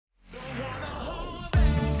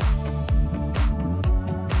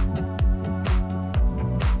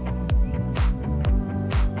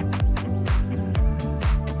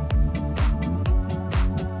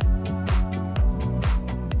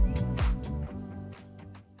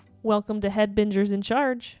Welcome to Head Bingers in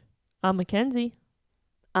Charge. I'm Mackenzie.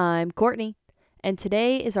 I'm Courtney, and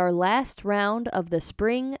today is our last round of the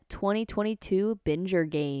Spring 2022 Binger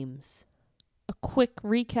Games. A quick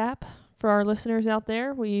recap for our listeners out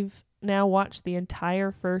there. We've now watched the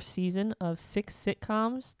entire first season of 6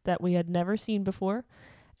 sitcoms that we had never seen before,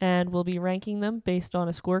 and we'll be ranking them based on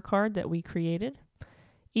a scorecard that we created.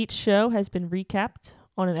 Each show has been recapped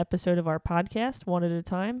on an episode of our podcast, one at a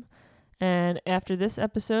time. And after this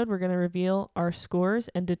episode, we're going to reveal our scores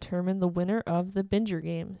and determine the winner of the Binger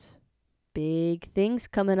Games. Big things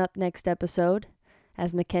coming up next episode.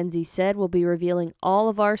 As Mackenzie said, we'll be revealing all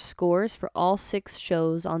of our scores for all 6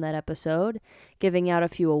 shows on that episode, giving out a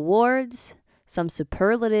few awards, some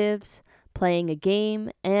superlatives, playing a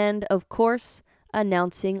game, and, of course,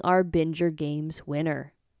 announcing our Binger Games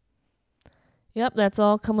winner. Yep, that's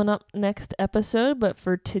all coming up next episode. But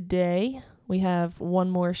for today, we have one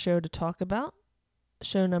more show to talk about.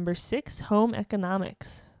 Show number 6, Home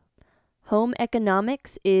Economics. Home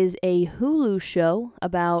Economics is a Hulu show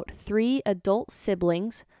about 3 adult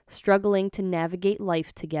siblings struggling to navigate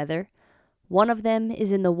life together. One of them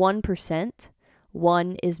is in the 1%,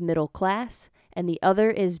 one is middle class, and the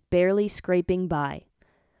other is barely scraping by.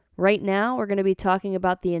 Right now, we're going to be talking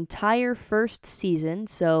about the entire first season,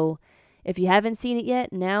 so if you haven't seen it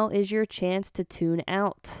yet, now is your chance to tune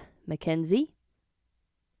out. Mackenzie,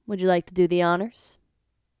 would you like to do the honors?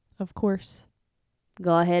 Of course.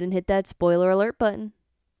 Go ahead and hit that spoiler alert button.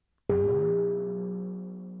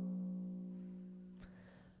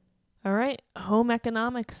 All right, Home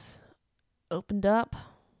Economics opened up.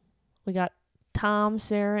 We got Tom,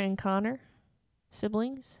 Sarah, and Connor,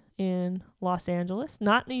 siblings in Los Angeles,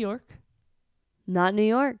 not New York. Not New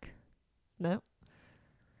York. No.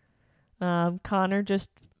 Connor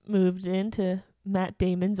just moved into Matt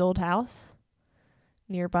Damon's old house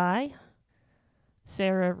nearby.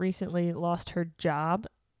 Sarah recently lost her job,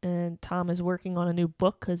 and Tom is working on a new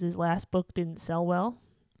book because his last book didn't sell well.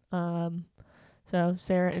 So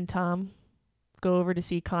Sarah and Tom go over to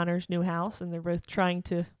see Connor's new house, and they're both trying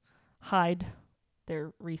to hide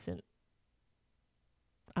their recent,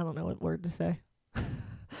 I don't know what word to say.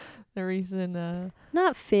 The recent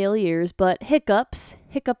Not failures, but hiccups.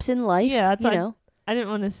 Hiccups in life. Yeah, that's I I didn't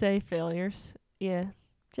want to say failures. Yeah.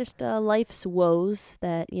 just life's woes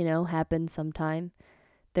that, happen sometime.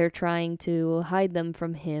 They're trying to hide them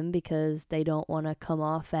from him because they don't want to come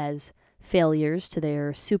off as failures to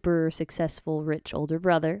their super successful rich older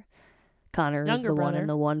brother. Connor is the one in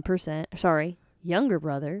the 1%. Sorry, younger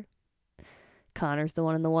brother. Connor's the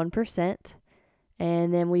one in the 1%.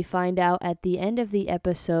 And then we find out at the end of the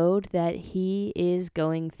episode that he is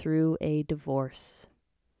going through a divorce.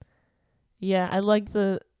 Yeah, I liked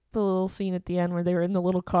the little scene at the end where they were in the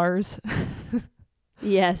little cars.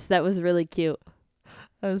 Yes, that was really cute.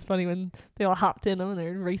 That was funny when they all hopped in them and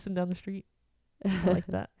they're racing down the street. I like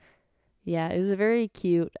that. Yeah, it was a very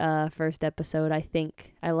cute first episode, I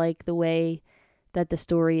think. I like the way that the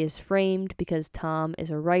story is framed because Tom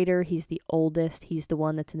is a writer. He's the oldest. He's the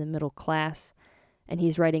one that's in the middle class. And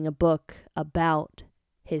he's writing a book about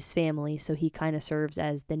his family, so he kind of serves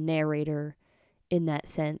as the narrator in that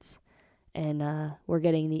sense. And we're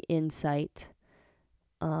getting the insight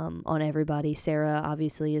on everybody. Sarah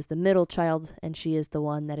obviously is the middle child, and she is the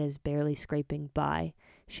one that is barely scraping by.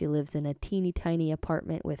 She lives in a teeny tiny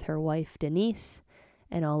apartment with her wife, Denise,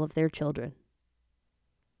 and all of their children.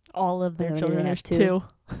 All of their children? There's 2.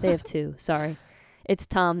 They have 2, sorry. It's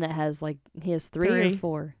Tom that has, he has 3 or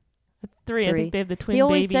 4? 3. I think they have the twin babies. He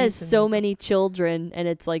always says so many children, and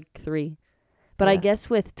it's 3. But yeah. I guess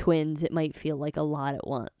with twins, it might feel like a lot at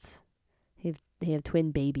once. They have twin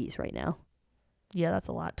babies right now. Yeah, that's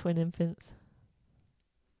a lot. Twin infants.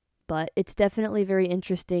 But it's definitely very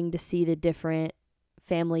interesting to see the different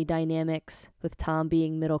family dynamics with Tom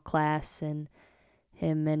being middle class and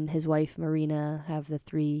him and his wife Marina have the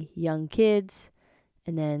 3 young kids.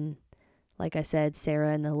 And then, like I said,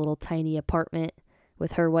 Sarah in the little tiny apartment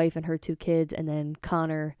with her wife and her 2 kids. And then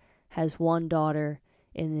Connor has 1 daughter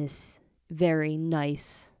in this very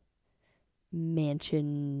nice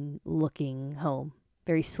mansion-looking home.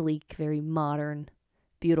 Very sleek, very modern,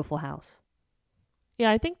 beautiful house.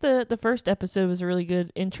 Yeah, I think the first episode was a really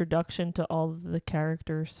good introduction to all of the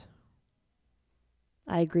characters.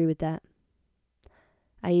 I agree with that.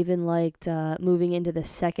 I even liked moving into the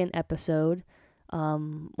second episode.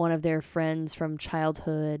 One of their friends from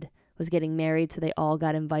childhood was getting married, so they all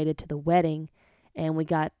got invited to the wedding, and we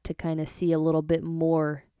got to kind of see a little bit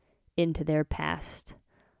more into their past.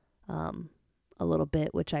 A little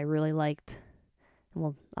bit, which I really liked. And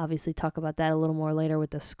we'll obviously talk about that a little more later with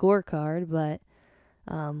the scorecard, but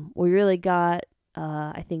we really got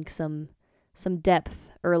I think some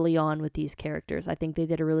depth early on with these characters. I think they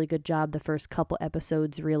did a really good job the first couple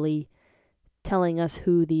episodes really telling us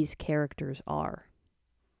who these characters are.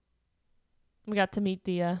 We got to meet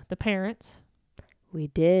the parents. We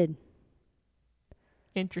did.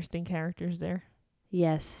 Interesting characters there.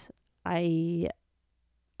 Yes. I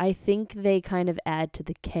think they kind of add to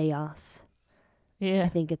the chaos. Yeah. I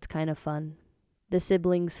think it's kind of fun. The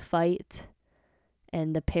siblings fight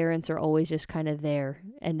and the parents are always just kind of there,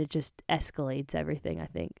 and it just escalates everything, I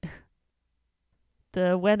think.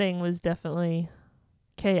 The wedding was definitely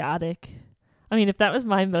chaotic. I mean, if that was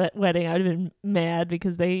my wedding, I would have been mad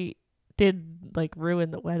because they did like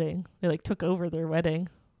ruin the wedding. They like took over their wedding.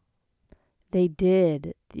 They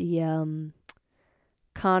did. The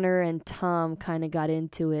Connor and Tom kind of got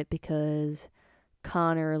into it because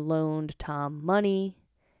Connor loaned Tom money,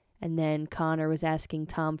 and then Connor was asking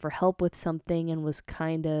Tom for help with something and was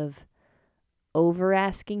kind of over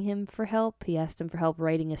asking him for help. He asked him for help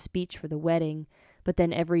writing a speech for the wedding, but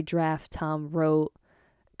then every draft Tom wrote,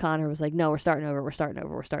 Connor was like, no, we're starting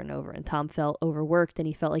over. And Tom felt overworked, and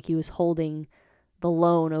he felt like he was holding the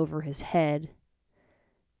loan over his head.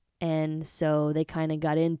 And so they kind of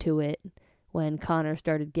got into it when Connor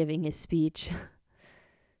started giving his speech.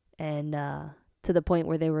 And to the point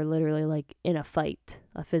where they were literally like in a fight,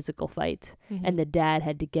 a physical fight. Mm-hmm. And the dad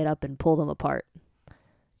had to get up and pull them apart.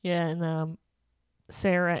 Yeah, and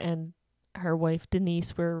Sarah and her wife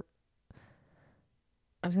Denise were,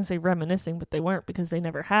 I was going to say reminiscing, but they weren't because they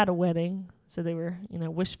never had a wedding. So they were,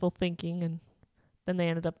 wishful thinking, and then they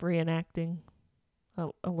ended up reenacting a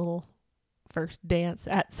little first dance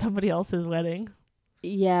at somebody else's wedding.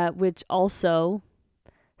 Yeah, which also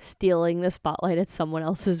stealing the spotlight at someone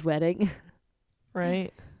else's wedding.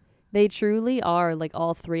 Right. They truly are, like,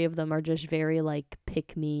 all three of them are just very, like,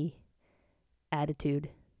 pick-me attitude,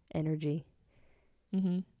 energy.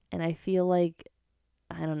 Mm-hmm. And I feel like,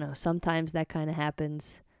 I don't know, sometimes that kind of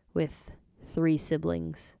happens with three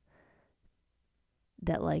siblings.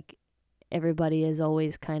 That, like, everybody is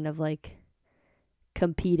always kind of, like,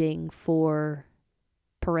 competing for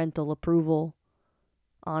parental approval.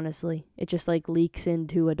 Honestly, it just, like, leaks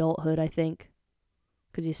into adulthood, I think.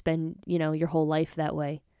 Because you spend, your whole life that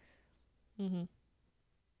way. Mm-hmm.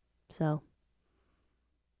 So,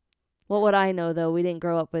 what would I know, though? We didn't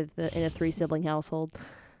grow up with in a three-sibling household.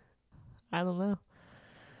 I don't know.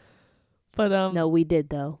 But No, we did,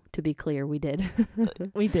 though. To be clear, we did.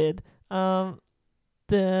 we did.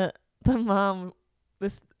 The mom,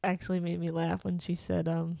 this actually made me laugh when she said,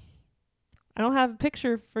 I don't have a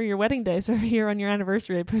picture for your wedding day, so here on your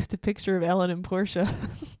anniversary I post a picture of Ellen and Portia.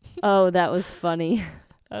 Oh, that was funny.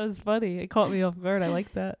 That was funny. It caught me off guard. I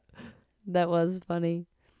like that. That was funny.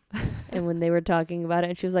 And when they were talking about it,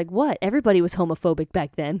 and she was like, what? Everybody was homophobic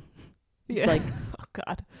back then. Yeah. Like, oh,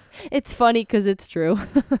 God. It's funny because it's true.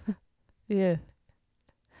 Yeah.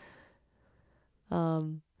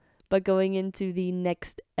 But going into the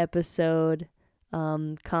next episode,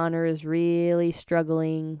 Connor is really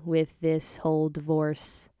struggling with this whole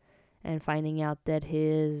divorce and finding out that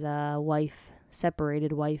his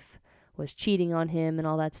separated wife, was cheating on him and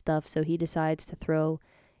all that stuff. So he decides to throw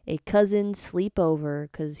a cousin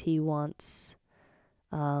sleepover because he wants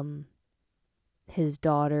his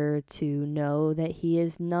daughter to know that he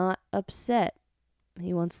is not upset.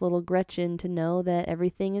 He wants little Gretchen to know that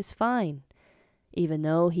everything is fine, even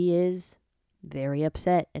though he is very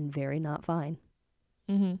upset and very not fine.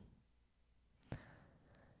 Mm-hmm.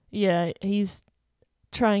 Yeah, he's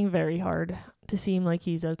trying very hard to seem like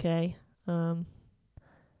he's okay. And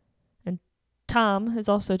Tom is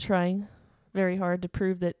also trying very hard to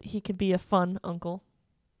prove that he can be a fun uncle.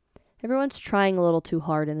 Everyone's trying a little too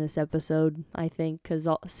hard in this episode, I think, because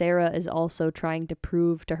Sarah is also trying to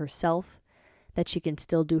prove to herself that she can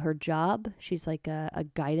still do her job. She's like a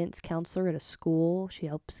guidance counselor at a school. She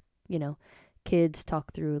helps, kids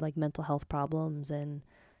talk through like mental health problems and,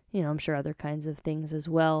 I'm sure other kinds of things as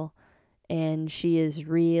well. And she is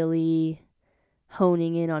really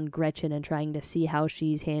honing in on Gretchen and trying to see how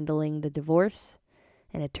she's handling the divorce.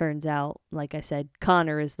 And it turns out, like I said,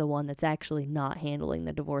 Connor is the one that's actually not handling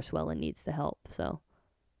the divorce well and needs the help. So,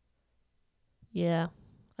 yeah.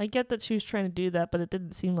 I get that she was trying to do that, but it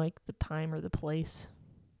didn't seem like the time or the place.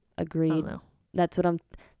 agreed. I don't know.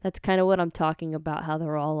 That's kind of what I'm talking about, how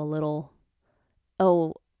they're all a little,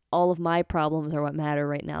 all of my problems are what matter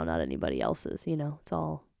right now, not anybody else's, It's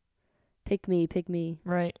all pick me.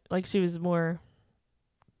 Right. Like she was more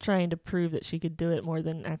trying to prove that she could do it more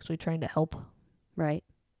than actually trying to help. Right.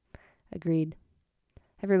 Agreed.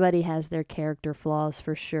 Everybody has their character flaws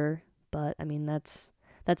for sure, but I mean that's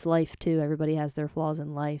life too. Everybody has their flaws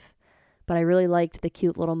in life. But I really liked the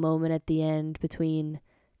cute little moment at the end between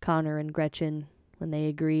Connor and Gretchen when they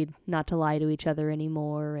agreed not to lie to each other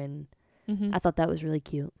anymore, and I thought that was really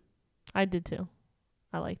cute. I did too.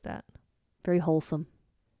 I like that. Very wholesome.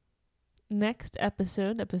 Next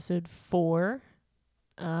episode, episode 4,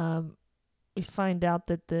 we find out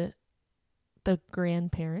that the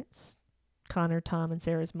grandparents, Connor, Tom, and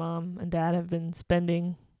Sarah's mom and dad, have been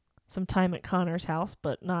spending some time at Connor's house,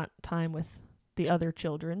 but not time with the other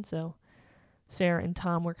children. So Sarah and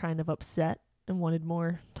Tom were kind of upset and wanted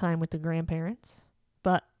more time with the grandparents.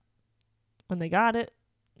 But when they got it,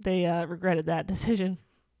 they regretted that decision.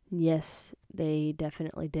 Yes, they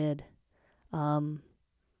definitely did.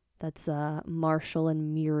 That's Marshall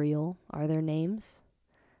and Muriel are their names.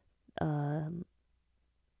 And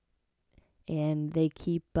they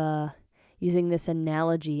keep using this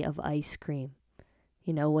analogy of ice cream.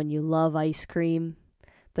 You know, when you love ice cream,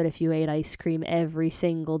 but if you ate ice cream every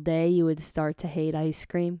single day, you would start to hate ice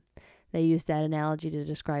cream. They use that analogy to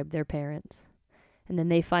describe their parents. And then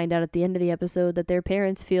they find out at the end of the episode that their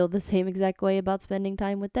parents feel the same exact way about spending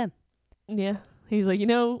time with them. Yeah. He's like,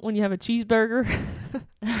 when you have a cheeseburger?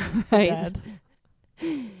 Right. Dad.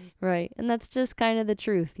 Right. And that's just kind of the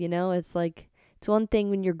truth, It's like, it's one thing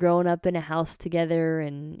when you're growing up in a house together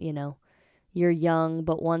and, you're young,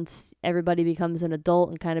 but once everybody becomes an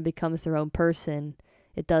adult and kind of becomes their own person,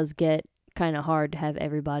 it does get kind of hard to have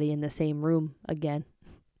everybody in the same room again.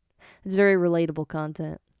 It's very relatable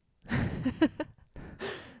content.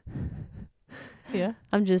 Yeah.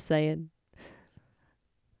 I'm just saying.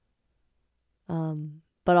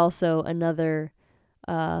 But also another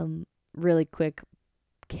really quick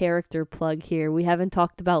character plug here. We haven't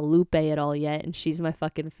talked about Lupe at all yet, and she's my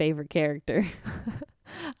fucking favorite character.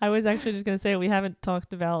 I was actually just going to say we haven't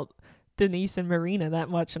talked about Denise and Marina that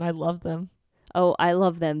much, and I love them. Oh, I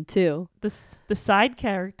love them too. The side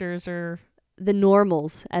characters are the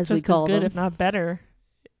normals, as we call them. Just as good, if not better.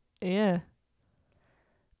 Yeah.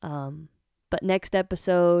 But next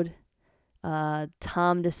episode,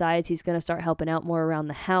 Tom decides he's going to start helping out more around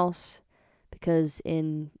the house because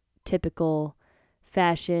in typical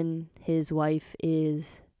fashion, his wife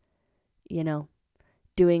is,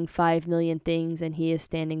 doing 5 million things, and he is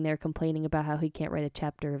standing there complaining about how he can't write a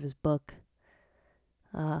chapter of his book,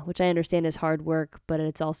 which I understand is hard work, but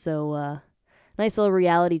it's also a nice little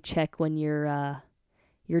reality check when your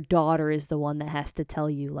daughter is the one that has to tell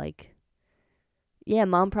you, like, yeah,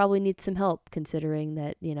 mom probably needs some help, considering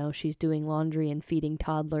that, she's doing laundry and feeding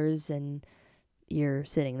toddlers, and you're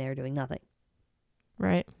sitting there doing nothing.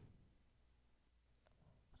 Right.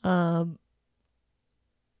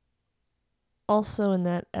 Also in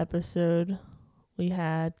that episode, we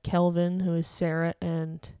had Kelvin, who is Sarah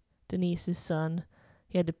and Denise's son.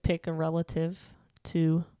 He had to pick a relative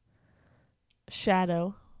to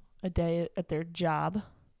shadow a day at their job.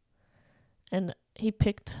 And he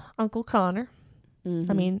picked Uncle Connor. Mm-hmm.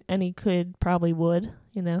 I mean, any kid probably would,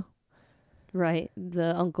 Right.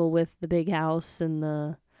 The uncle with the big house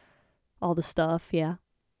and all the stuff, yeah.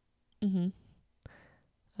 Mm-hmm.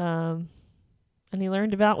 And he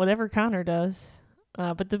learned about whatever Connor does.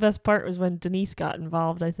 But the best part was when Denise got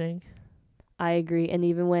involved, I think. I agree. And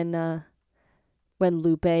even when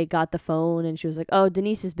Lupe got the phone and she was like, oh,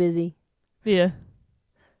 Denise is busy. Yeah.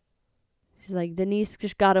 She's like, Denise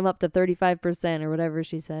just got him up to 35% or whatever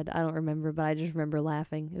she said. I don't remember, but I just remember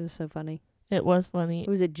laughing. It was so funny. It was funny.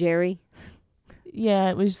 Was it Jerry? Yeah,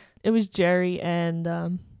 it was Jerry, and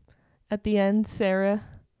at the end, Sarah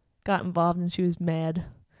got involved and she was mad.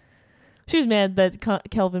 She was mad that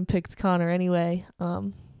Kelvin picked Connor anyway.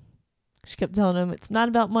 She kept telling him, it's not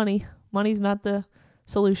about money. Money's not the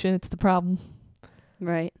solution, it's the problem.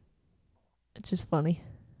 Right. It's just funny.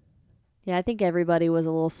 Yeah, I think everybody was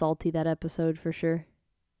a little salty that episode for sure.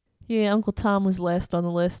 Yeah, Uncle Tom was last on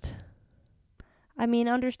the list. I mean,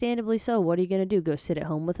 understandably so. What are you going to do? Go sit at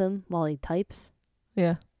home with him while he types?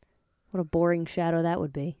 Yeah. What a boring shadow that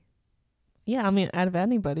would be. Yeah, I mean, out of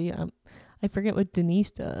anybody, I forget what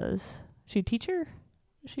Denise does. She a teacher?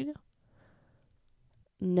 What does she do?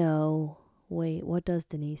 No. Wait, what does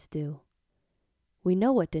Denise do? We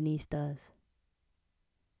know what Denise does.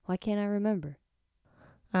 Why can't I remember?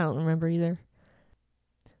 I don't remember either.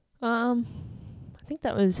 I think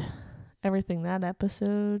that was everything that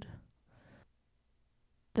episode.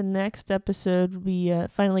 The next episode, we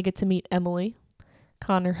finally get to meet Emily.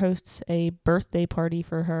 Connor hosts a birthday party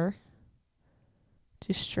for her.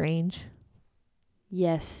 Just strange.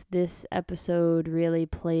 Yes, this episode really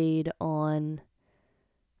played on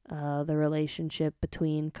the relationship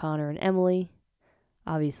between Connor and Emily.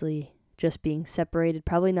 Obviously, just being separated,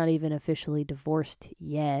 probably not even officially divorced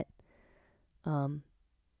yet.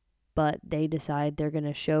 But they decide they're going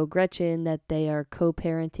to show Gretchen that they are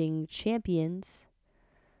co-parenting champions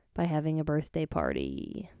by having a birthday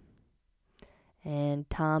party. And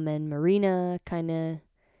Tom and Marina kind of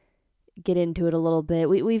get into it a little bit.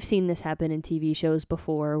 We've seen this happen in TV shows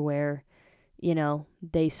before where,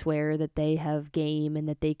 they swear that they have game and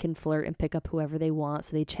that they can flirt and pick up whoever they want.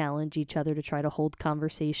 So they challenge each other to try to hold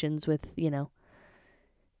conversations with,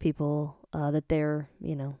 people that they're,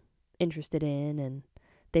 interested in. And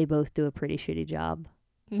they both do a pretty shitty job.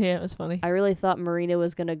 Yeah, it was funny. I really thought Marina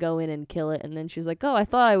was going to go in and kill it. And then she's like, oh, I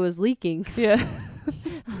thought I was leaking. Yeah.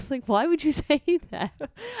 I was like, why would you say that?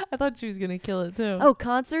 I thought she was going to kill it too. Oh,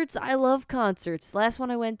 concerts? I love concerts. Last one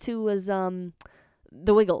I went to was The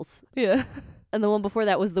Wiggles. Yeah. And the one before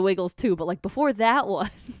that was The Wiggles too. But like before that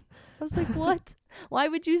one, I was like, what? Why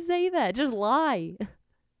would you say that? Just lie.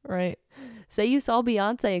 Right. Say you saw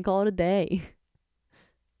Beyonce and call it a day.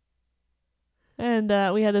 And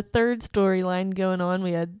we had a third storyline going on.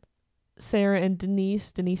 We had Sarah and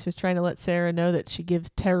Denise. Denise was trying to let Sarah know that she gives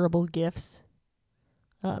terrible gifts.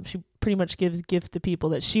 She pretty much gives gifts to people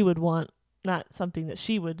that she would want, not something that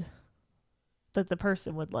that the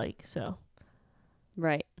person would like. So,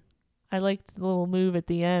 Right. I liked the little move at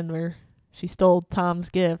the end where she stole Tom's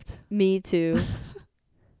gift. Me too.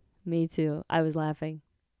 Me too. I was laughing.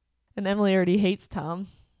 And Emily already hates Tom.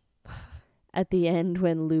 At the end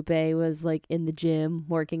when Lupe was like in the gym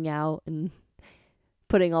working out and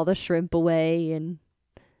putting all the shrimp away, and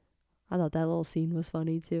I thought that little scene was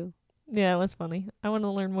funny too. Yeah, it was funny. I want to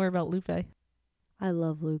learn more about Lupe. I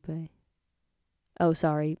love Lupe. Oh,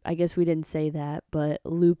 sorry. I guess we didn't say that, but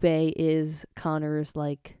Lupe is Connor's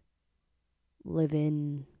like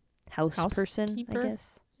live-in house person, Housekeeper? I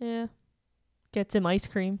guess. Yeah. Gets him ice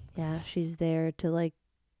cream. Yeah, she's there to like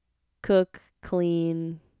cook,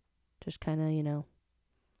 clean, just kind of,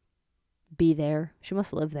 be there. She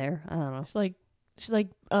must live there. I don't know. She's like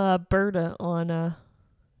Berta on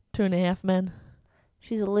 2.5 Men.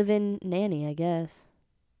 She's a live-in nanny, I guess.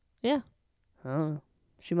 Yeah. Oh,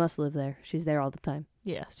 she must live there. She's there all the time.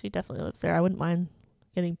 Yeah, she definitely lives there. I wouldn't mind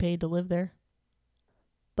getting paid to live there.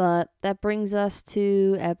 But that brings us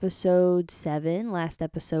to episode 7, last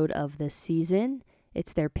episode of the season.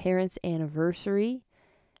 It's their parents' anniversary.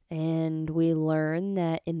 And we learn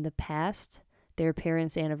that in the past, their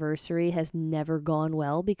parents' anniversary has never gone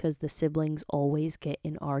well because the siblings always get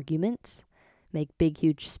in arguments, make big,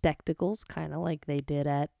 huge spectacles, kind of like they did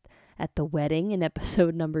at the wedding in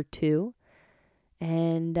episode number 2.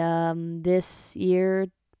 And this year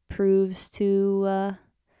proves to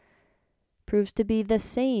be the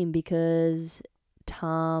same because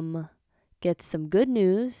Tom gets some good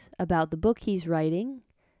news about the book he's writing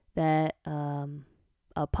that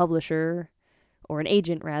a publisher, or an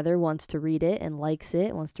agent rather, wants to read it and likes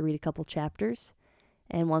it, wants to read a couple chapters,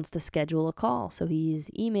 and wants to schedule a call. So he's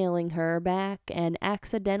emailing her back and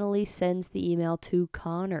accidentally sends the email to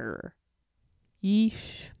Connor.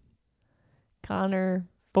 Yeesh. Connor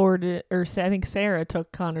forwarded, or I think Sarah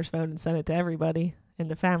took Connor's phone and sent it to everybody in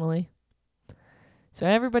the family. So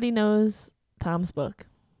everybody knows Tom's book.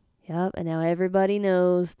 Yep, and now everybody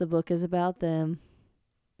knows the book is about them.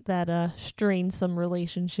 That strained some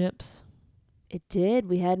relationships. It did.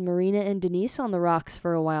 We had Marina and Denise on the rocks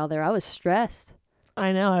for a while there. I was stressed.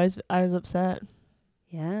 I know. I was upset.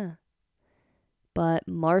 Yeah. But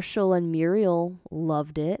Marshall and Muriel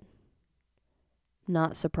loved it.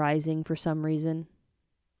 Not surprising for some reason.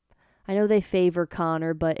 I know they favor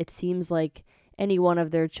Connor, but it seems like any one of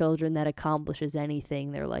their children that accomplishes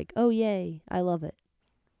anything, they're like, oh, yay, I love it.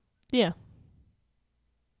 Yeah.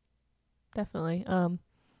 Definitely.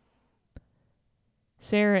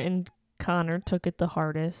 Sarah and Connor took it the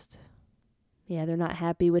hardest. Yeah, they're not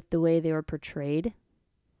happy with the way they were portrayed.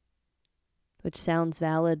 Which sounds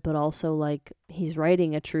valid, but also like he's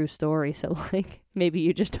writing a true story, so like maybe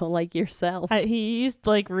you just don't like yourself. He used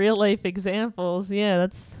like real life examples. Yeah,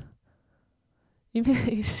 that's.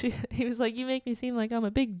 He was like, you make me seem like I'm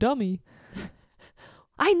a big dummy.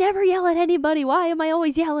 I never yell at anybody. Why am I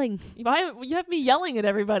always yelling? Why you have me yelling at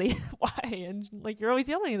everybody? Why? And like you're always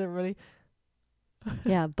yelling at everybody.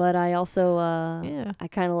 Yeah, but I also I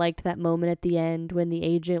kind of liked that moment at the end when the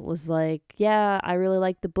agent was like, yeah, I really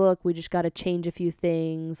like the book. We just got to change a few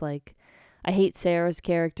things. Like, I hate Sarah's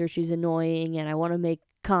character. She's annoying, and I want to make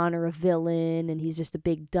Connor a villain, and he's just a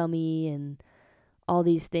big dummy, and all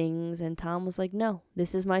these things. And Tom was like, no,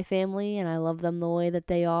 this is my family, and I love them the way that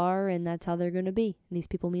they are, and that's how they're going to be. And these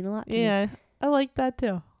people mean a lot to me. Yeah, I like that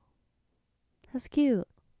too. That's cute.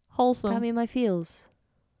 Wholesome. Got me in my feels.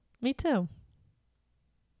 Me too.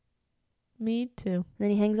 Me too. And then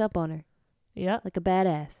he hangs up on her. Yeah. Like a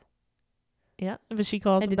badass. Yeah, but she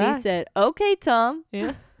calls And him Denise back. said, "Okay, Tom."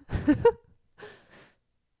 Yeah.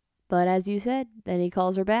 But as you said, then he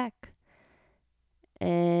calls her back.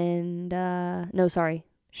 And, no, sorry.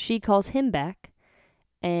 She calls him back.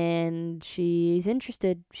 And she's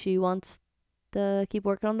interested. She wants to keep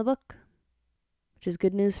working on the book. Which is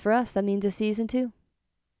good news for us. That means a season 2.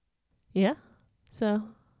 Yeah. So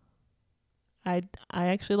I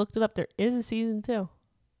actually looked it up. There is a season 2.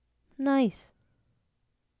 Nice.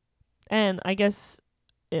 And I guess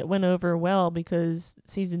it went over well because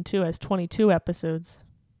season 2 has 22 episodes.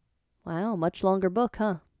 Wow, much longer book,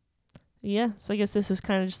 huh? Yeah, so I guess this was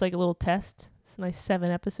kind of just like a little test. It's a nice 7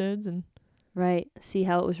 episodes and Right. See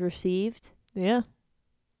how it was received. yeah.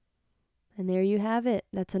 And there you have it.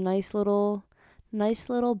 That's a nice little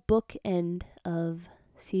bookend of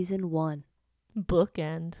season 1.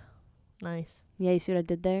 Bookend. Nice. Yeah, you see what I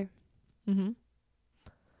did there? Mm-hmm.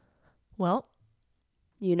 Well,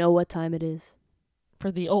 You know what time it is.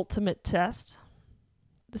 for the ultimate test,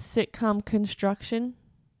 the sitcom construction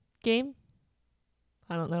game.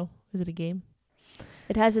 I don't know. Is it a game?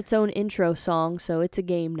 It has its own intro song, so it's a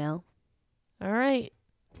game now. All right.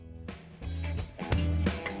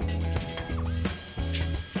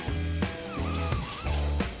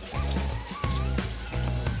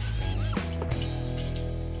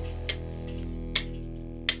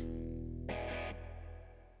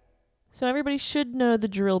 So everybody should know the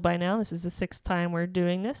drill by now. This is the 6th time we're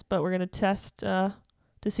doing this, but we're going to test to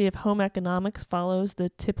see if home economics follows the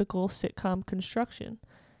typical sitcom construction.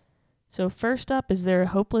 So first up, is there a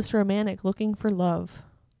hopeless romantic looking for love?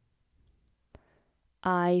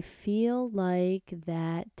 I feel like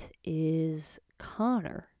that is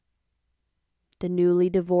Connor. The newly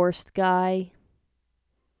divorced guy.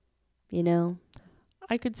 You know?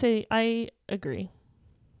 I could say I agree.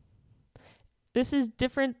 This is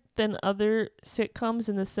different than other sitcoms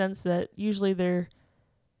in the sense that usually they're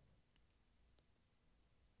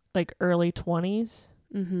like early 20s,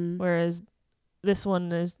 Mm-hmm. whereas this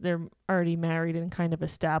one is they're already married and kind of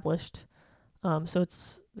established. So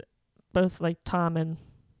it's both like Tom and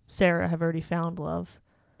Sarah have already found love.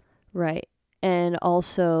 Right. And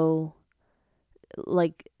also,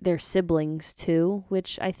 like, they're siblings too,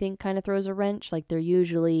 which I think kind of throws a wrench. Like, they're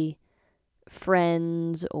usually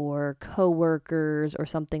friends or co-workers or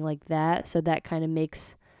something like that. So that kind of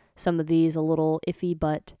makes some of these a little iffy.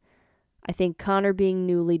 But I think Connor being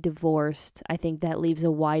newly divorced, I think that leaves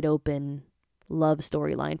a wide open love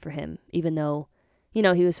storyline for him. Even though, he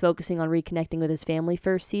was focusing on reconnecting with his family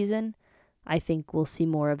first season, I think we'll see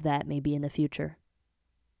more of that maybe in the future.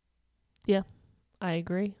 Yeah, I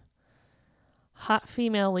agree. Hot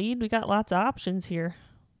female lead. We got lots of options here.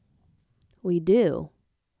 We do.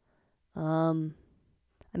 I'm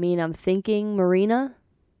thinking Marina.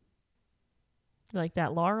 Like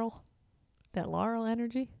that Laurel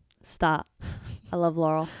energy. Stop. I love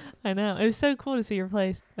Laurel. I know. It was so cool to see her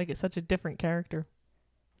play like it's such a different character.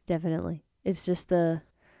 Definitely. It's just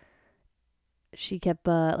she kept,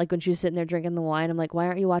 like when she was sitting there drinking the wine, I'm like, why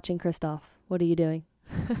aren't you watching Kristoff? What are you doing?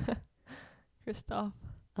 Kristoff.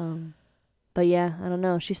 But yeah, I don't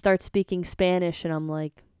know. She starts speaking Spanish and I'm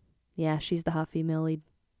like, yeah, she's the hot female lead.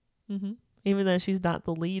 Mm-hmm. Even though she's not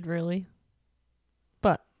the lead, really.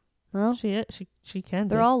 But Well, she can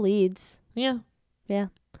they're be. all leads. Yeah. Yeah.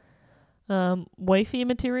 Wifey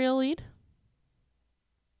material lead?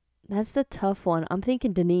 That's the tough one. I'm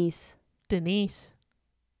thinking Denise. Denise.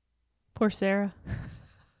 Poor Sarah.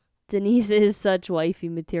 Denise is such wifey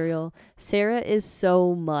material. Sarah is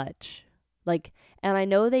so much. Like, and I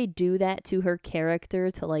know they do that to her character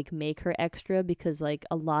to like make her extra because like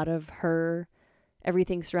a lot of her,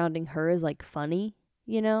 everything surrounding her is like funny,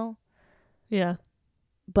 Yeah.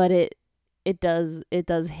 But it does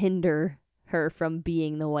hinder her from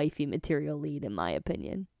being the wifey material lead in my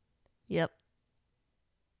opinion. Yep.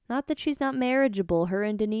 Not that she's not marriageable. Her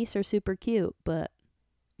and Denise are super cute, but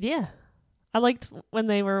Yeah. I liked when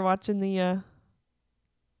they were watching the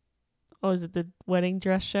was it the wedding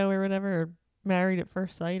dress show or whatever, or Married at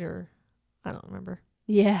First Sight, or I don't remember.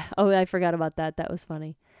 yeah. Oh, I forgot about that. That was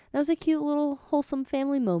funny. That was a cute little wholesome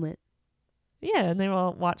family moment. Yeah, and they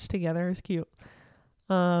all watched together. It was cute.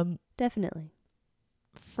 Definitely.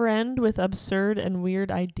 Friend with absurd and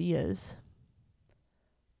weird ideas.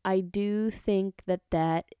 I do think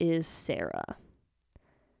that is Sarah.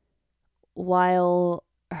 While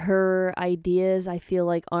her ideas I feel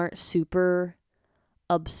like aren't super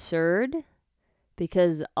absurd,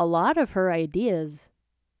 because a lot of her ideas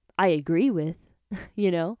I agree with,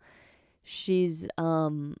 She's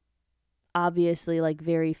obviously like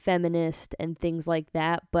very feminist and things like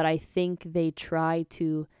that, but I think they try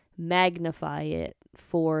to magnify it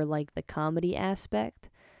for like the comedy aspect.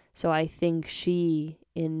 So I think she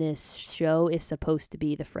in this show is supposed to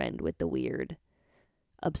be the friend with the weird,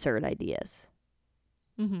 absurd ideas.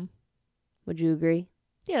 Mm-hmm. Would you agree?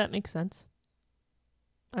 Yeah, that makes sense.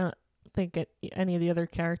 I don't think any of the other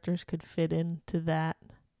characters could fit into that,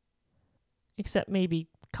 except maybe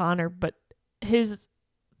Connor, but his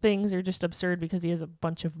things are just absurd because he has a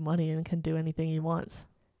bunch of money and can do anything he wants.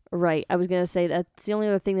 Right. I was going to say that's the only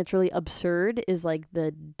other thing that's really absurd is like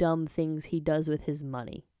the dumb things he does with his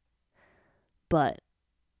money. But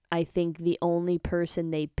I think the only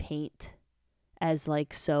person they paint as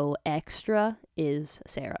like so extra is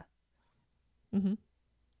Sarah. Mm-hmm.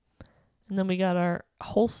 And then we got our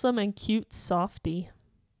wholesome and cute softie,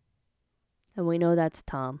 And we know that's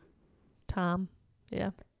Tom. Tom.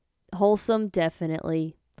 Yeah. Wholesome,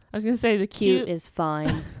 definitely. I was going to say the Cute is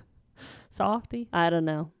fine. softie. I don't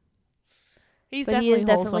know. He's But definitely he is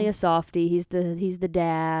wholesome. definitely a softie. He's the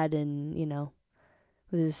dad, and you know,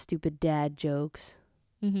 with his stupid dad jokes.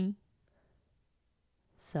 Mm-hmm.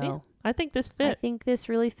 So yeah, I think this I fit. think this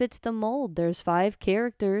really fits the mold. There's 5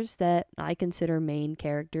 characters that I consider main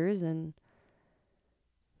characters, and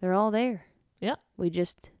they're all there. Yeah. We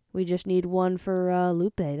just need one for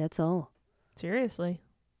Lupe. That's all. Seriously.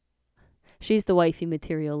 She's the wifey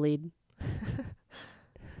material lead.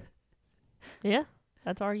 Yeah,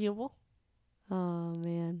 that's arguable. Oh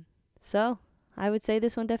man. So I would say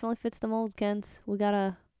this one definitely fits the mold, Kens. We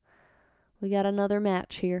got another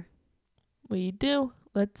match here. We do.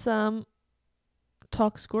 Let's talk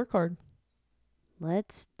scorecard.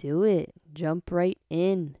 Let's do it. Jump right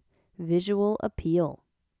in. Visual appeal.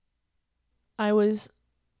 I was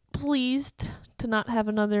pleased to not have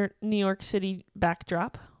another New York City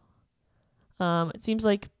backdrop. It seems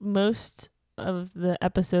like most of the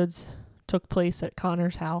episodes took place at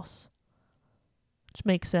Connor's house, which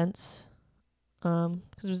makes sense.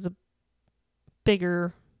 Because it was a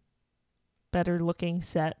bigger, better looking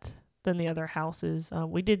set than the other houses.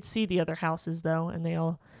 We did see the other houses though, and they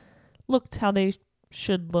all looked how they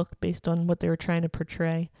should look based on what they were trying to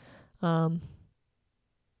portray. But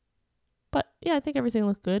yeah, I think everything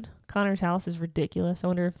looked good. Connor's house is ridiculous. I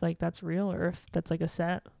wonder if like that's real or if that's like a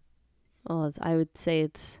set. Oh, I would say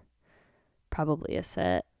it's probably a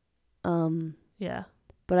set. Yeah.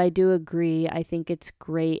 But I do agree. I think it's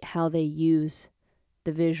great how they use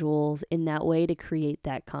the visuals in that way to create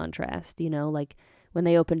that contrast. You know, like when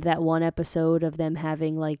they opened that one episode of them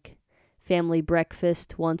having like family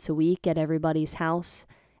breakfast once a week at everybody's house,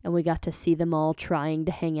 and we got to see them all trying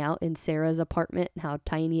to hang out in Sarah's apartment and how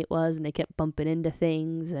tiny it was, and they kept bumping into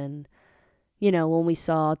things. And, you know, when we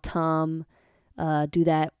saw Tom do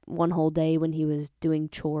that one whole day when he was doing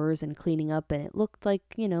chores and cleaning up, and it looked like,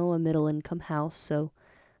 you know, a middle-income house. So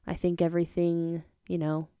I think everything, you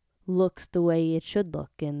know, looks the way it should look,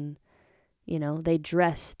 and, you know, they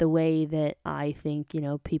dress the way that I think, you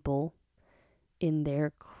know, people in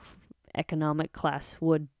their economic class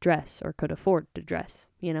would dress or could afford to dress,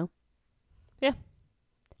 you know? Yeah.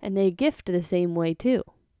 And they gift the same way too,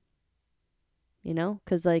 you know?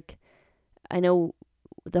 Because, like, I know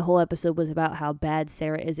the whole episode was about how bad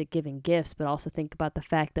Sarah is at giving gifts, but also think about the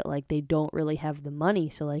fact that, like, they don't really have the money,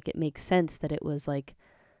 so, like, it makes sense that it was, like,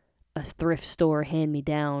 a thrift store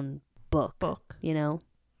hand-me-down book, you know?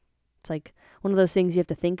 It's, like, one of those things you have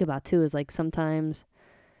to think about, too, is, like, sometimes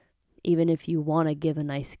even if you want to give a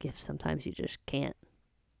nice gift, sometimes you just can't.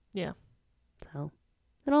 Yeah. So,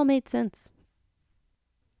 it all made sense.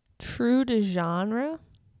 True to genre,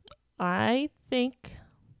 I think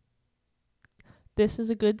this is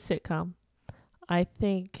a good sitcom. I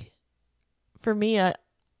think, for me,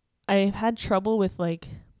 I've had trouble with, like,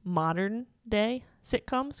 modern day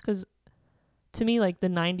sitcoms, because to me, like, the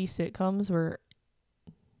 90s sitcoms were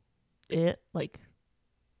it. Like,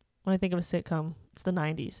 when I think of a sitcom, it's the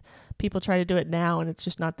 90s. People try to do it now, and it's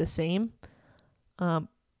just not the same. But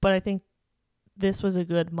I think this was a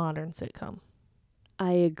good modern sitcom.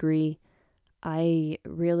 I agree. I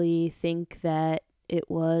really think that it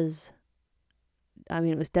was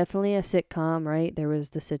definitely a sitcom, right? There was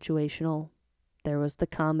the situational, there was the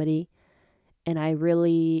comedy, and I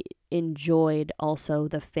really enjoyed also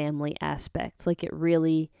the family aspect. Like, it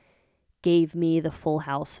really gave me the Full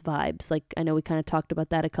House vibes. Like, I know we kind of talked about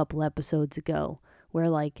that a couple episodes ago, where,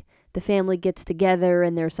 like, the family gets together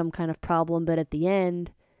and there's some kind of problem, but at the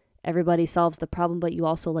end, everybody solves the problem, but you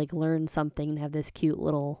also, like, learn something and have this cute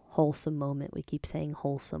little wholesome moment. We keep saying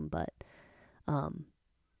wholesome, but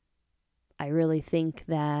I really think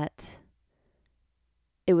that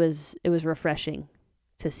it was refreshing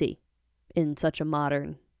to see in such a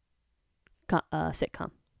modern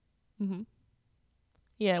sitcom. Mm-hmm.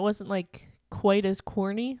 Yeah, it wasn't like quite as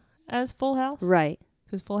corny as Full House. Right.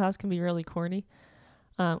 Because Full House can be really corny.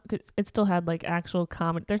 'Cause it still had like actual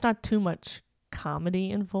comedy. There's not too much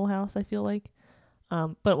comedy in Full House, I feel like.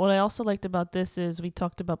 But what I also liked about this is we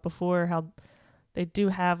talked about before how they do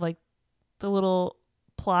have like the little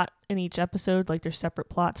plot in each episode, like there's separate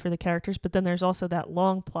plots for the characters, but then there's also that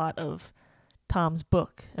long plot of Tom's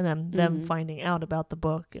book and then them finding out about the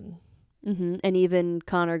book and And even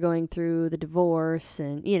Connor going through the divorce,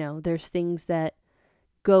 and there's things that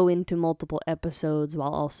go into multiple episodes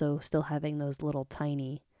while also still having those little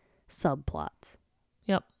tiny subplots.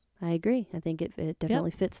 Yep. I agree. I think it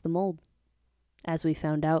definitely fits the mold, as we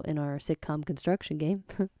found out in our sitcom construction game.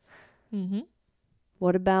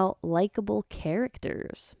 What about likable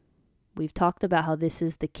characters? We've talked about how this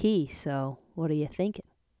is the key, so what are you thinking?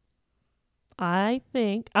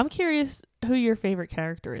 I'm curious who your favorite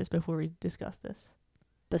character is before we discuss this.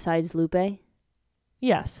 Besides Lupe?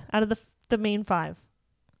 Yes, out of the main 5.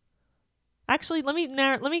 Actually, let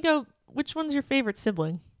me go. Which one's your favorite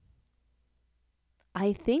sibling?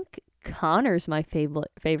 I think Connor's my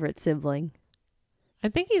favorite sibling. I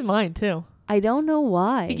think he's mine too. I don't know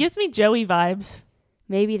why. He gives me Joey vibes.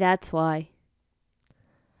 Maybe that's why.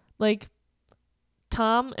 Like,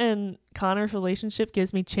 Tom and Connor's relationship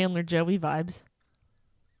gives me Chandler Joey vibes.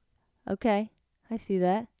 Okay, I see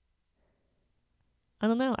that. I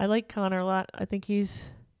don't know. I like Connor a lot. I think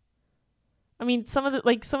I mean, some of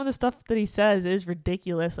the stuff that he says is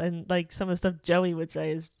ridiculous, and like some of the stuff Joey would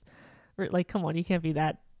say is like, come on, you can't be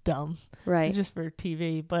that dumb. Right. It's just for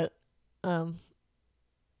TV, but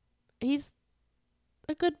he's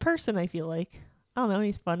a good person, I feel like. I don't know,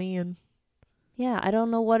 he's funny and yeah, I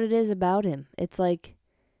don't know what it is about him. It's like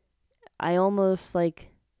I almost like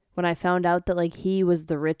when I found out that like he was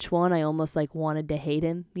the rich one, I almost like wanted to hate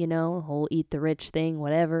him, whole eat the rich thing,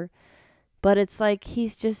 whatever. But it's like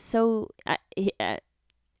he's just so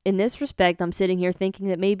in this respect, I'm sitting here thinking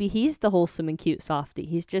that maybe he's the wholesome and cute softie.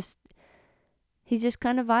 He's just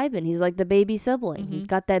kind of vibing. He's like the baby sibling. He's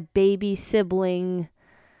got that baby sibling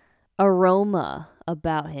aroma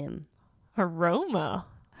about him. Aroma?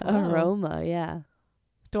 Aroma, yeah.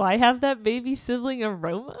 Do I have that baby sibling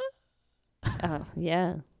aroma?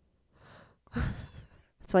 Yeah.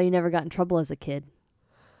 That's why you never got in trouble as a kid.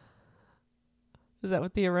 Is that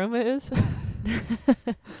what the aroma is?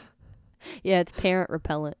 Yeah, it's parent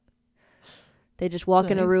repellent. They just walk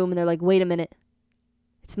in a room and they're like, wait a minute.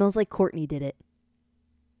 It smells like Courtney did it.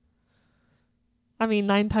 I mean,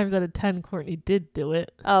 9 times out of 10, Courtney did do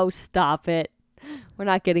it. Oh, stop it. We're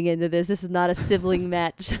not getting into this. This is not a sibling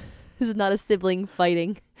match. This is not a sibling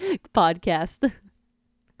fighting podcast.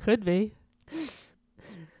 Could be.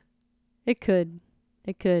 It could.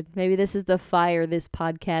 Maybe this is the fire this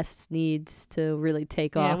podcast needs to really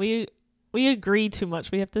take off. Yeah, we agree too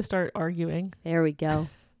much. We have to start arguing. There we go.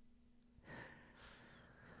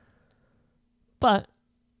 But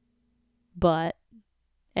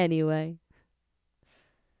anyway.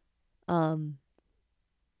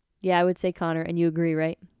 Yeah, I would say Connor, and you agree,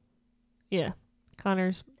 right? Yeah.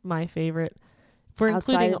 Connor's my favorite. For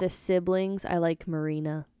Outside of the siblings, I like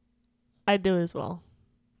Marina. I do as well.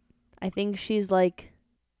 I think she's like,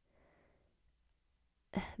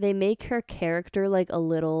 they make her character like a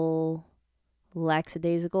little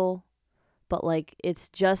lackadaisical, but like it's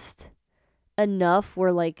just enough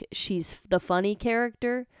where like she's the funny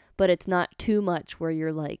character, but it's not too much where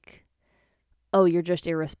you're like, oh, you're just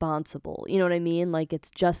irresponsible. You know what I mean? Like it's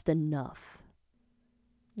just enough.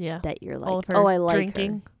 Yeah. That you're like, all of her oh, I like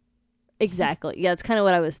drinking. her. Exactly. Yeah, it's kind of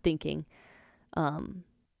what I was thinking.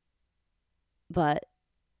 But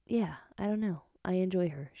yeah, I don't know. I enjoy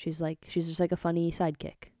her. She's just like a funny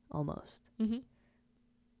sidekick almost. Mm-hmm.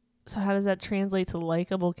 So how does that translate to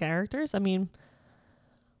likable characters? I mean,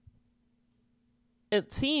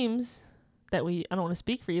 it seems that I don't want to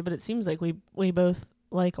speak for you, but it seems like we both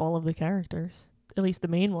like all of the characters, at least the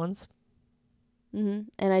main ones. Mm-hmm.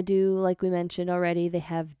 And I do, like we mentioned already, they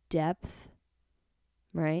have depth,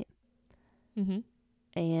 right? Mm-hmm.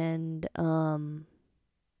 And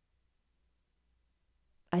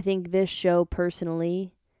I think this show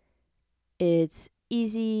personally, it's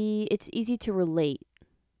easy to relate,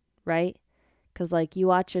 right? Because like you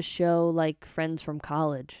watch a show like Friends from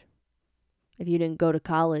College. If you didn't go to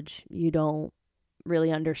college, you don't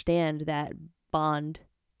really understand that bond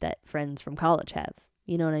that friends from college have.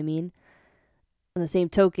 You know what I mean? On the same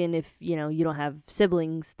token, if you don't have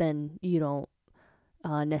siblings, then you don't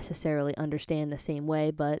necessarily understand the same way,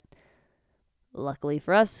 but luckily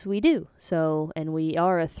for us, we do. So, and we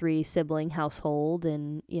are a 3-sibling household,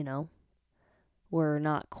 and we're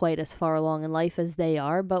not quite as far along in life as they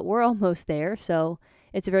are, but we're almost there. So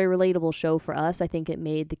it's a very relatable show for us. I think it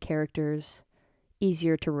made the characters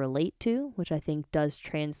easier to relate to, which I think does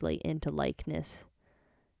translate into likeness.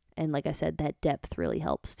 And like I said, that depth really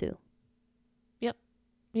helps too. Yep.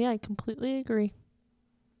 Yeah, I completely agree.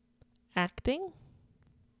 Acting?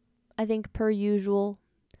 I think per usual,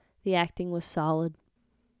 the acting was solid.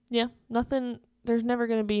 Yeah, nothing. There's never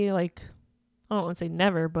going to be like, I don't want to say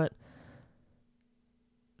never, but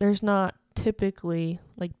there's not typically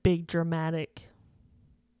like big dramatic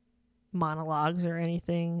monologues or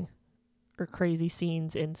anything or crazy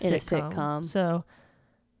scenes in In sitcom. a sitcom. So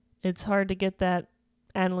it's hard to get that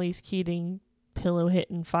Annalise Keating pillow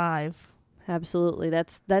hitting 5. Absolutely.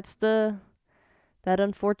 That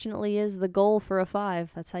unfortunately is the goal for a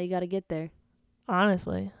 5. That's how you got to get there.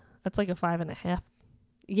 Honestly, that's like a 5.5.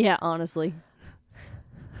 Yeah, honestly.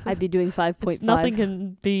 I'd be doing 5.5. Nothing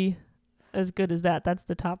can be as good as that. That's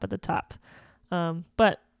the top of the top.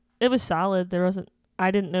 But it was solid. I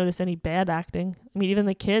didn't notice any bad acting. I mean, even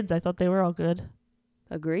the kids, I thought they were all good.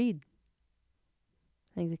 Agreed.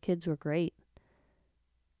 I think the kids were great.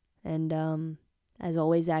 And as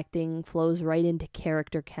always, acting flows right into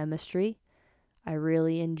character chemistry. I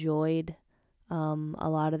really enjoyed a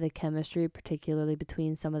lot of the chemistry, particularly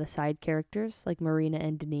between some of the side characters, like Marina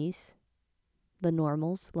and Denise. The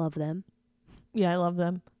normals, love them. Yeah, I love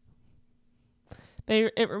them.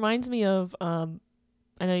 It reminds me of, I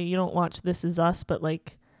know you don't watch This Is Us, but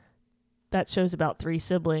like that show's about 3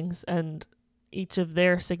 siblings, and each of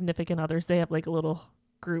their significant others, they have like a little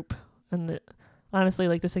group. And honestly,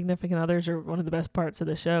 like the significant others are one of the best parts of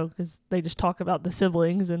the show because they just talk about the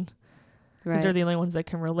siblings, and because they're the only ones that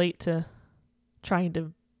can relate to trying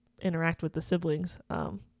to interact with the siblings.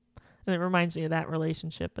 And it reminds me of that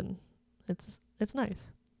relationship, and it's nice.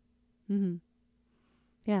 Mm-hmm.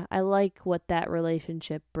 Yeah, I like what that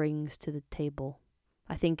relationship brings to the table.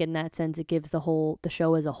 I think in that sense it gives the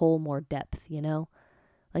show as a whole more depth, you know?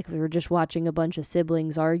 Like if we were just watching a bunch of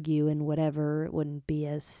siblings argue and whatever, it wouldn't be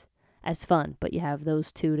as fun, but you have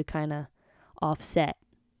those two to kind of offset.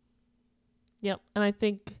 Yep, and I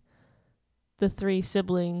think the 3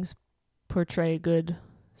 siblings portray a good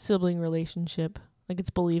sibling relationship. Like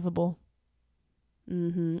it's believable.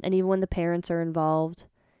 Mm-hmm. And even when the parents are involved,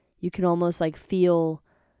 you can almost like feel,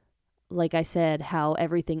 like I said, how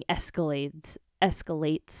everything escalates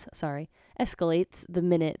the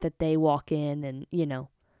minute that they walk in, and you know,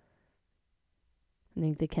 I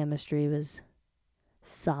think the chemistry was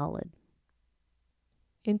solid.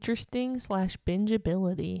 Interesting /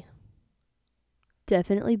 bingeability.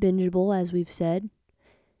 Definitely bingeable, as we've said.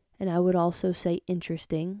 And I would also say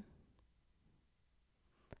interesting.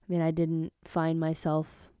 I mean, I didn't find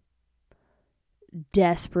myself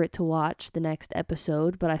desperate to watch the next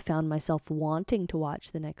episode, but I found myself wanting to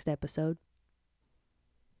watch the next episode.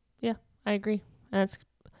 Yeah, I agree. And that's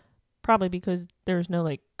probably because there's no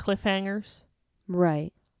like cliffhangers.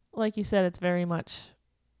 Right. Like you said, it's very much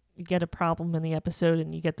you get a problem in the episode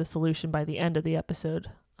and you get the solution by the end of the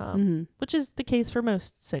episode, which is the case for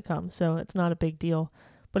most sitcoms. So it's not a big deal,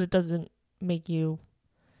 but it doesn't make you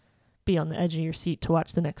be on the edge of your seat to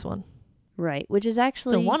watch the next one. Right, which is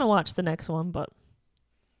actually... Still want to watch the next one, but...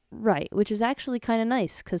 Right, which is actually kind of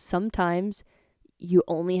nice, because sometimes you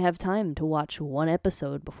only have time to watch one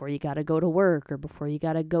episode before you gotta go to work or before you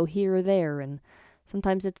gotta go here or there, and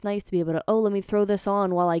sometimes it's nice to be able to, let me throw this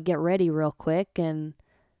on while I get ready real quick, and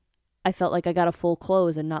I felt like I got a full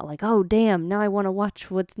close and not like, oh, damn, now I want to watch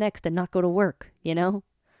what's next and not go to work, you know?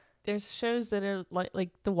 There's shows that are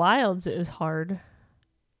like The Wilds is hard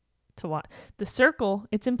to watch. The Circle,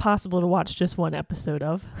 it's impossible to watch just one episode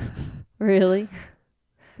of. Really?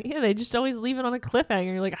 Yeah, they just always leave it on a cliffhanger.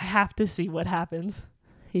 You're like, I have to see what happens.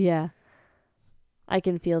 Yeah. I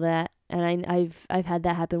can feel that. And I've had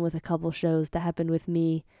that happen with a couple shows. That happened with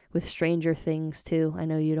me with Stranger Things too. I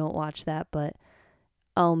know you don't watch that, but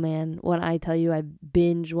oh man, when I tell you I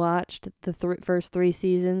binge watched the first 3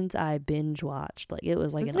 seasons, I binge watched. Like it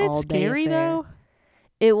was like Isn't an all day scary affair. Though?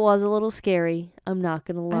 It was a little scary. I'm not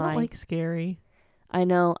gonna lie. I don't like scary. I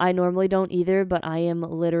know. I normally don't either, but I am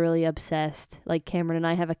literally obsessed. Like Cameron and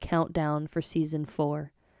I have a countdown for season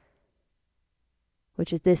 4,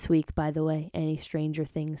 which is this week, by the way. Any Stranger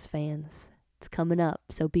Things fans, it's coming up,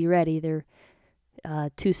 so be ready. They're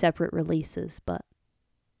 2 separate releases, but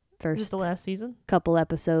first Is this the last season? Couple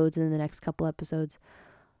episodes and then the next couple episodes.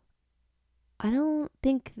 I don't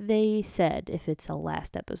think they said if it's a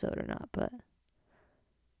last episode or not, but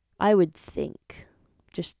I would think,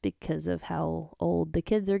 just because of how old the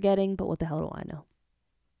kids are getting, but what the hell do I know?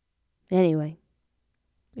 Anyway.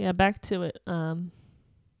 Yeah, back to it.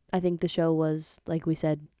 I think the show was, like we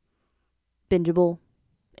said, bingeable,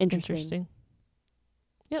 interesting.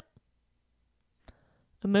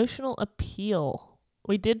 Emotional appeal.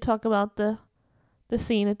 We did talk about the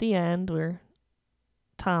scene at the end where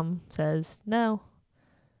Tom says, "No,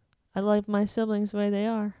 I like my siblings the way they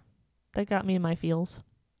are." That got me in my feels.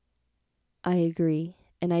 I agree.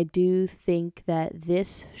 And I do think that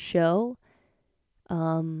this show,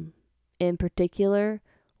 in particular,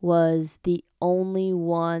 was the only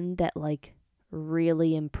one that, like,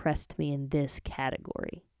 really impressed me in this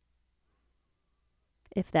category.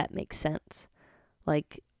 If that makes sense.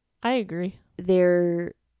 Like, I agree.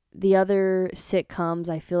 the other sitcoms,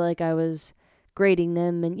 I feel like I was grading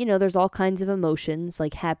them, and, there's all kinds of emotions.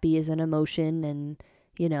 Like, happy is an emotion, and,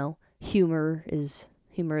 humor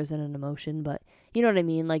isn't an emotion, but you know what I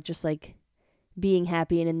mean? Like, just like being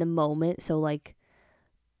happy and in the moment. So, like,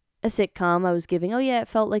 a sitcom I was giving, oh yeah, it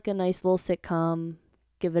felt like a nice little sitcom,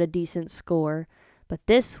 give it a decent score. But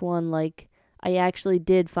this one, like, I actually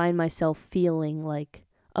did find myself feeling, like,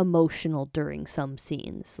 emotional during some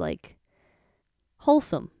scenes, like,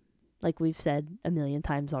 wholesome, like we've said a million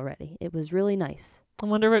times already. It was really nice. I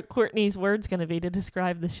wonder what Courtney's word's going to be to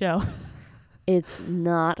describe the show. It's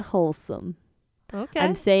not wholesome. Okay.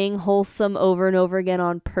 I'm saying wholesome over and over again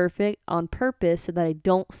on purpose so that I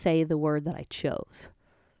don't say the word that I chose.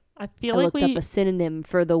 I I looked up a synonym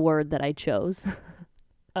for the word that I chose.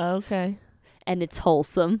 Okay. And it's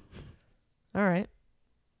wholesome. All right.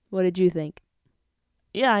 What did you think?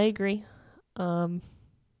 Yeah, I agree. I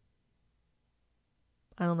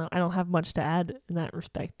don't know. I don't have much to add in that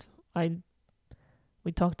respect.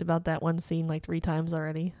 We talked about that one scene like 3 times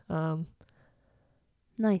already.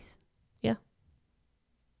 Nice. Yeah.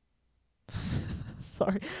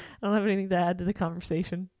 Sorry. I don't have anything to add to the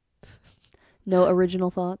conversation. No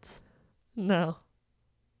original thoughts? No.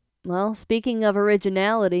 Well, speaking of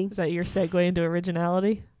originality. Is that your segue into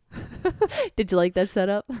originality? Did you like that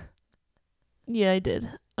setup? Yeah, I did.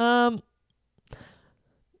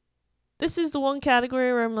 This is the one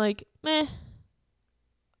category where I'm like, meh.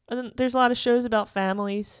 And then there's a lot of shows about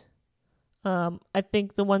families. I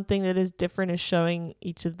think the one thing that is different is showing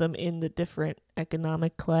each of them in the different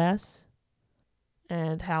economic class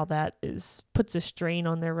and how that puts a strain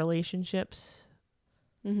on their relationships.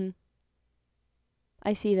 Mm-hmm.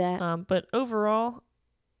 I see that. But overall,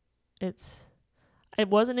 it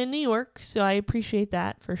wasn't in New York, so I appreciate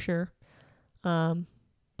that for sure.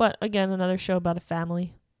 But again, another show about a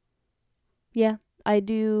family. Yeah, I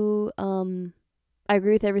do. I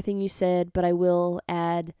agree with everything you said, but I will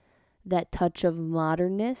add that touch of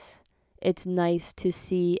modernness. It's nice to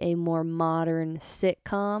see a more modern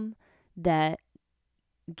sitcom that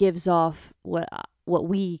gives off what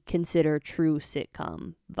we consider true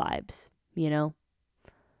sitcom vibes,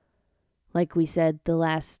 Like we said,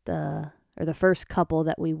 the first couple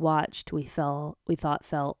that we watched, we thought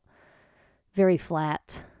felt very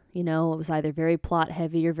flat. It was either very plot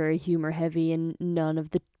heavy or very humor heavy, and none of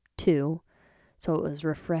the two. So it was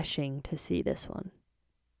refreshing to see this one.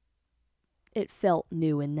 It felt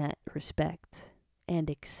new in that respect and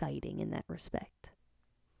exciting in that respect.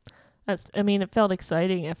 It felt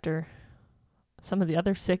exciting after some of the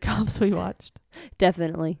other sitcoms we watched.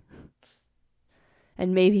 Definitely.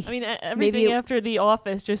 And maybe... everything after The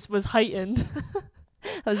Office just was heightened.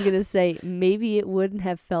 I was going to say, maybe it wouldn't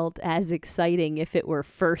have felt as exciting if it were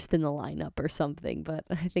first in the lineup or something, but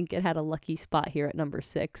I think it had a lucky spot here at number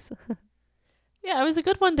 6. Yeah, it was a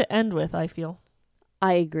good one to end with, I feel.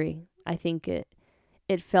 I agree. I think it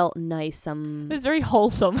felt nice. It was very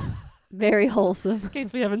wholesome. Very wholesome. In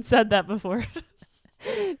case we haven't said that before.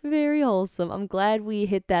 Very wholesome. I'm glad we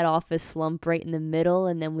hit that Office slump right in the middle,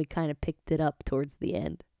 and then we kind of picked it up towards the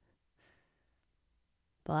end.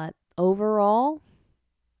 But overall,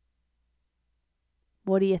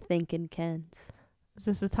 what are you thinking, Kens? Is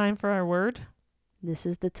this the time for our word? This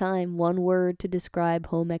is the time. One word to describe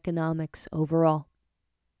home economics overall.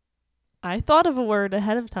 I thought of a word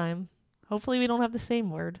ahead of time. Hopefully we don't have the same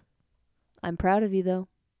word. I'm proud of you, though.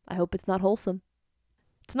 I hope it's not wholesome.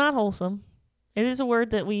 It's not wholesome. It is a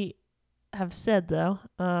word that we have said, though.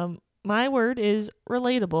 My word is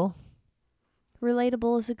relatable.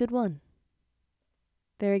 Relatable is a good one.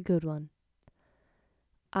 Very good one.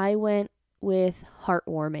 I went with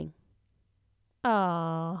heartwarming.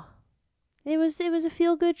 Aww. It was a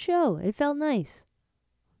feel-good show. It felt nice.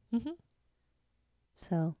 Mhm.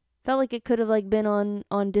 So, felt like it could have been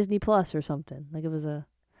on Disney Plus or something. Like it was a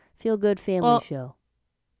feel-good family show.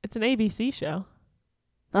 It's an ABC show.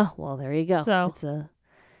 Oh, well, there you go. So,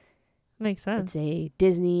 makes sense. It's a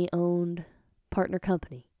Disney-owned partner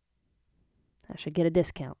company. I should get a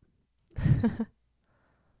discount.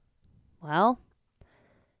 Well,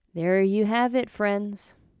 there you have it,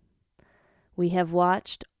 friends. We have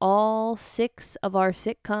watched all 6 of our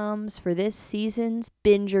sitcoms for this season's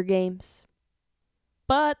Binger Games.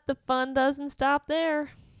 But the fun doesn't stop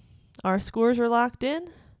there. Our scores are locked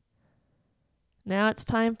in. Now it's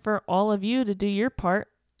time for all of you to do your part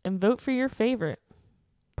and vote for your favorite.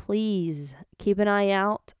 Please keep an eye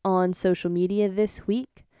out on social media this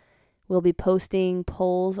week. We'll be posting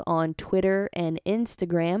polls on Twitter and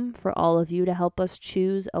Instagram for all of you to help us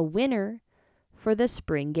choose a winner for the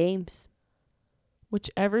spring games.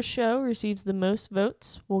 Whichever show receives the most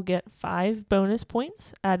votes will get 5 bonus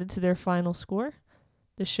points added to their final score.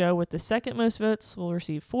 The show with the second most votes will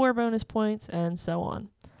receive 4 bonus points, and so on,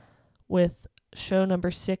 with show number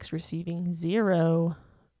 6 receiving 0.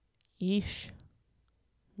 Yeesh.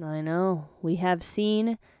 I know. We have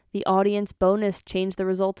seen the audience bonus change the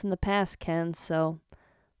results in the past, Ken, so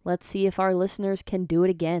let's see if our listeners can do it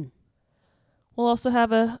again. We'll also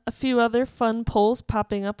have a few other fun polls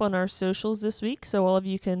popping up on our socials this week, so all of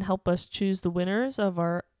you can help us choose the winners of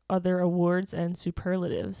our other awards and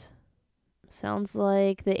superlatives. Sounds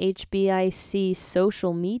like the HBIC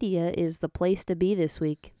social media is the place to be this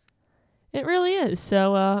week. It really is.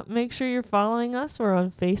 So make sure you're following us. We're on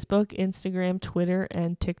Facebook, Instagram, Twitter,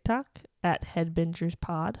 and TikTok at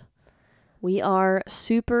HeadbingersPod. We are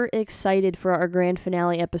super excited for our grand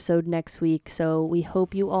finale episode next week, so we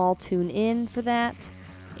hope you all tune in for that.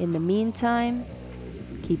 In the meantime,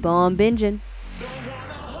 keep on binging.